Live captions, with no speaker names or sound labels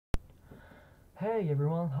Hey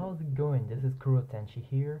everyone, how's it going? This is Kurotenshi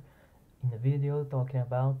here in a video talking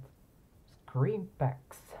about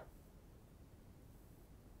Screenpacks.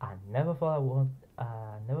 I never thought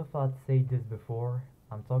to say this before.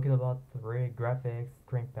 I'm talking about rig graphics,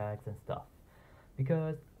 Screenpacks and stuff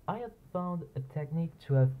because I have found a technique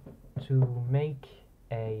to make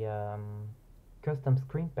a custom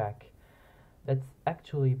Screenpack that's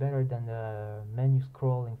actually better than the menu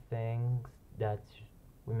scrolling things that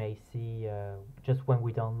we may see just when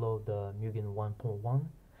we download the MUGEN 1.1.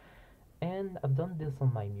 And I've done this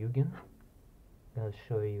on my M.U.G.E.N. I'm going to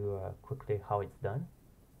show you quickly how it's done.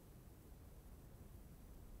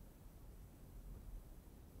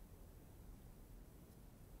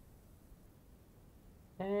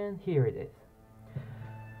 And here it is.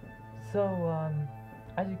 So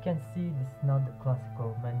as you can see, this is not the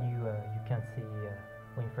classical menu you can see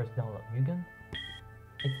when you first download M.U.G.E.N.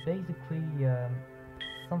 It's basically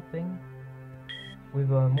something with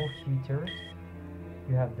more features.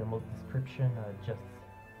 You have the mode description just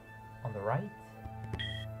on the right.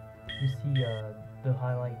 You see the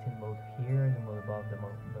highlighting mode here, the mode above, the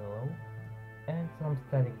mode below, and some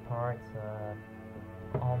static parts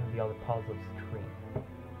on the other parts of the screen.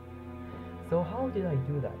 So how did I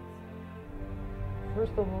do that?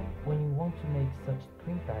 First of all, when you want to make such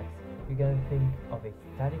Screenpacks, you gotta think of a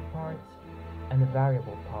static part and a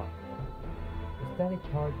variable part. The static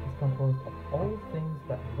part is composed of all things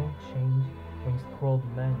that don't change when you scroll the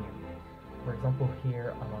menu. For example,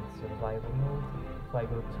 here I'm on survival mode. If I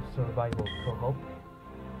go to survival co-op,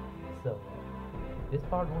 so this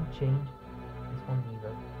part won't change, this one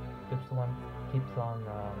neither. This one keeps on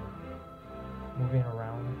moving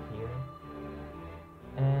around here,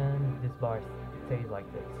 and this bar stays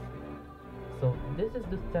like this. So this is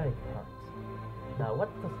the static part. Now what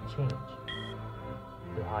does change?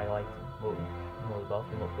 The highlighting mode, mode above,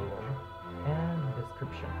 mode below, and the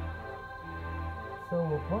description.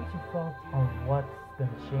 So once you thought on what's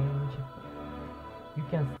gonna change, you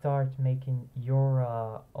can start making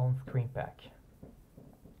your own Screenpack.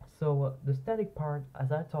 So the static part,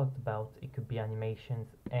 as I talked about, it could be animations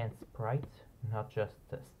and sprites, not just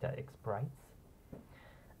static sprites.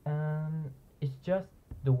 It's just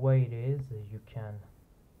the way it is. You can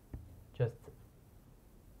just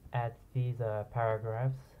add these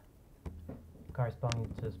paragraphs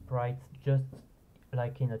corresponding to sprites, just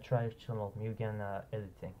like in a traditional M.U.G.E.N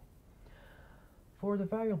editing. For the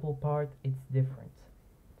variable part, it's different.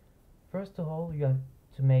 First of all, you have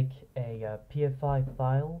to make a PFI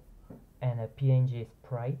file and a PNG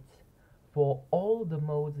sprite for all the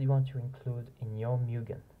modes you want to include in your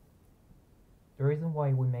M.U.G.E.N. The reason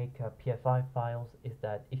why we make PFI files is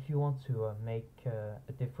that if you want to make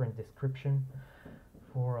a different description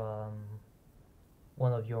for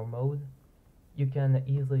one of your modes, you can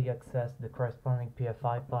easily access the corresponding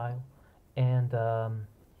PFI file and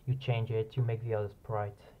you change it, you make the other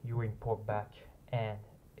sprite, you import back, and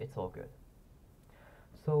it's all good.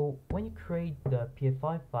 So when you create the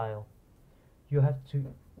PFI file, you have to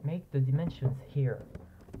make the dimensions here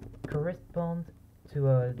correspond to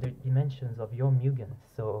the dimensions of your M.U.G.E.N.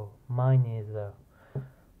 So mine is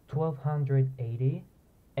 1280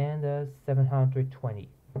 and 720.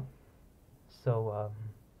 So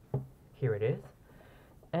here it is,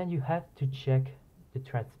 and you have to check the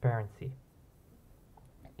transparency.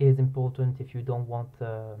 It is important if you don't want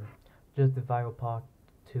just the viral part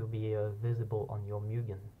to be visible on your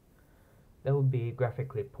M.U.G.E.N. That would be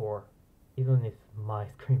graphically poor, even if my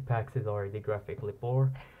Screenpacks is already graphically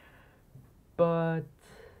poor, but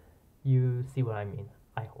you see what I mean,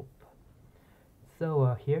 I hope.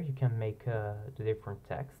 So here you can make the different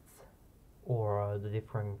texts or the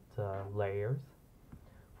different layers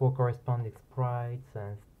for corresponding sprites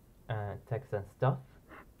and text and stuff.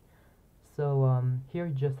 So here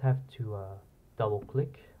you just have to double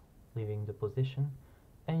click, leaving the position,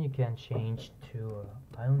 and you can change to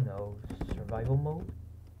I don't know, survival mode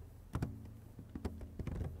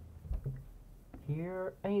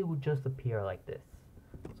here, and it would just appear like this.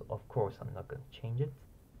 So of course I'm not going to change it.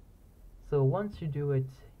 So once you do it,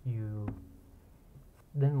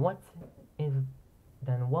 then once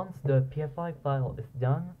the PFI file is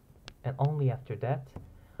done, and only after that,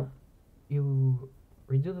 you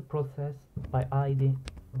redo the process by adding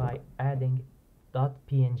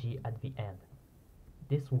 .png at the end.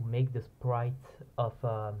 This will make the sprite of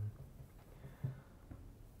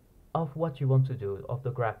what you want to do, of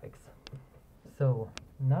the graphics. So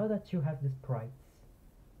now that you have the sprites,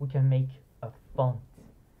 we can make a font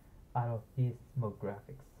out of these smoke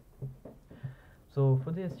graphics. So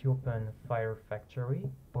for this, you open Fire Factory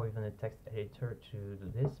or even a text editor to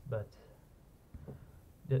do this, but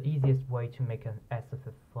the easiest way to make an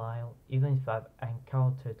SFF file, even if I've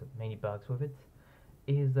encountered many bugs with it,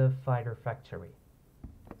 is a Fighter Factory.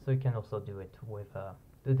 So you can also do it with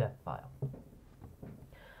the def file.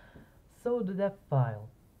 So the def file,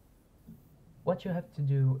 what you have to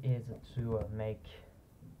do is to make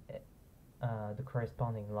the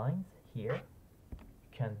corresponding lines here.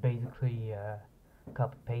 You can basically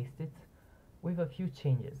copy paste it with a few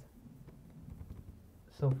changes.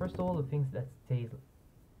 So first of all, the things that stays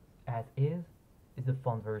as is the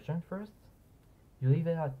font version first. You leave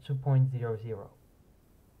it at 2.00.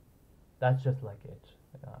 That's just like it.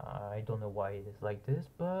 I don't know why it is like this,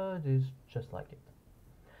 but it's just like it.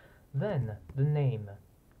 Then the name,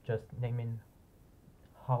 just naming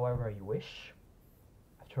however you wish.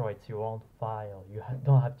 After all, it's your own file. You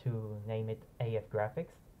don't have to name it AF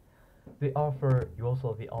Graphics. The author, you're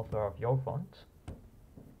also the author of your font.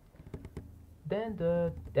 Then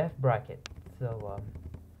the def bracket. So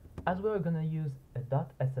as we're gonna use a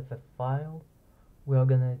 .sff file, we're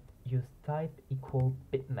gonna use type equal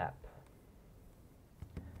bitmap,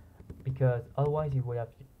 because otherwise you would have,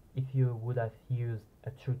 if you would have used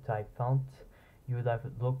a true type font, you would have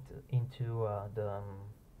looked into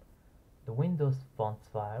the Windows fonts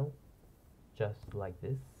file, just like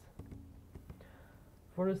this.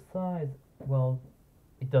 For the size, well,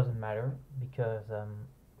 it doesn't matter, because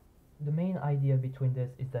the main idea between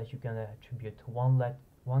this is that you're gonna attribute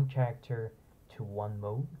one character to one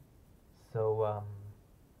mode. So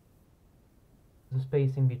the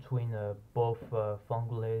spacing between both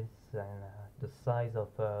funguses and the size of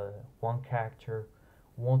one character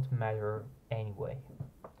won't matter anyway.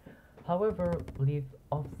 However, leave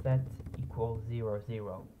offset equals 0,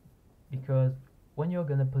 0, because when you're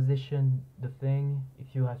gonna position the thing,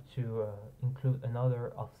 if you have to include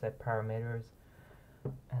another offset parameters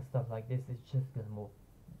and stuff like this, it's just gonna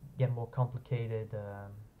get more complicated.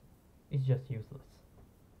 It's just useless.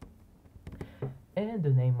 And the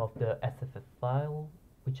name of the SFF file,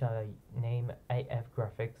 which I name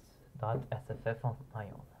afgraphics.sff on my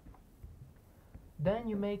own. Then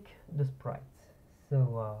you make the sprite.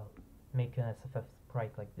 So make an SFF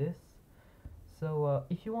sprite like this. So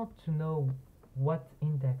if you want to know what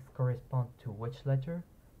index corresponds to which letter,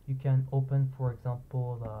 you can open, for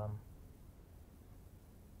example,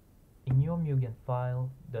 in your MUGEN file,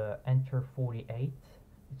 the enter 48.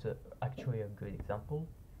 It's actually a good example.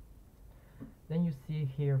 Then you see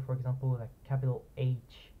here, for example, that capital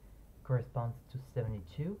H corresponds to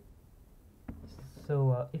 72.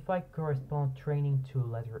 So if I correspond training to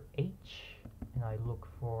letter H, and I look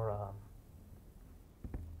for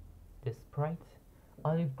this sprite,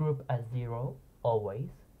 I leave group as 0 always.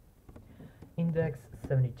 Index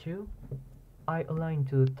 72, I align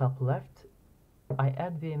to the top left. I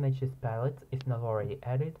add the images palette if not already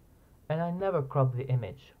added, and I never crop the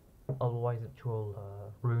image, otherwise it will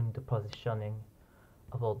ruin the positioning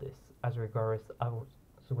of all this, as regards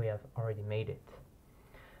so we have already made it.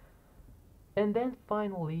 And then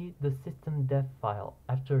finally the system.def file.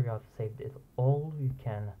 After you have saved it all, you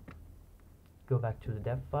can go back to the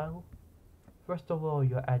def file. First of all,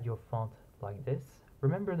 you add your font like this.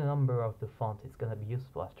 Remember the number of the font, it's gonna be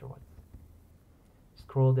useful afterwards.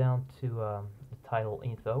 Scroll down to the title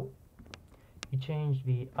info. You change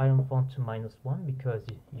the item font to -1 because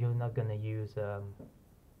you're not gonna use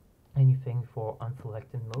anything for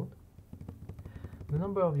unselected mode. The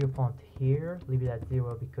number of your font here, leave it at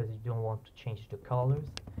 0 because you don't want to change the colors,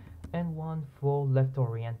 and 1 for left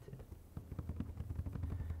oriented.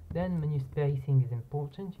 Then menu spacing is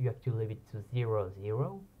important. You have to leave it to 0,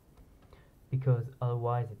 0 because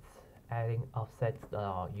otherwise it's adding offsets that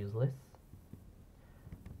are useless.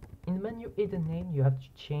 In the menu hidden name, you have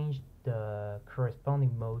to change the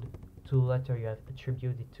corresponding mode to the letter you have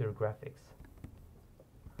attributed to the graphics.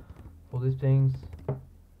 For these things,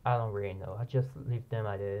 I don't really know. I just leave them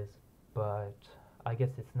as is, but I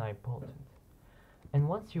guess it's not important. And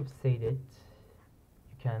once you've saved it,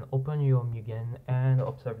 you can open your M.U.G.E.N and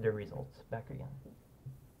observe the results back again.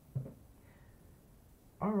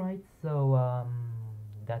 Alright, so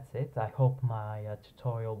that's it. I hope my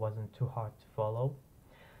tutorial wasn't too hard to follow.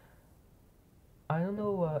 I don't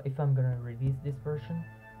know if I'm gonna release this version,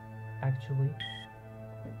 actually.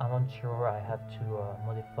 I'm unsure. I have to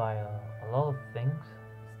modify a lot of things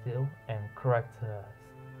still and correct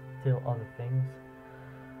still other things.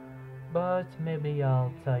 But maybe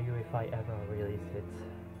I'll tell you if I ever release it.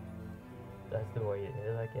 That's the way it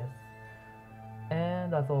is, I guess.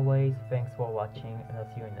 And as always, thanks for watching, and I'll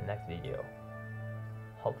see you in the next video.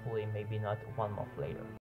 Hopefully maybe not 1 month later.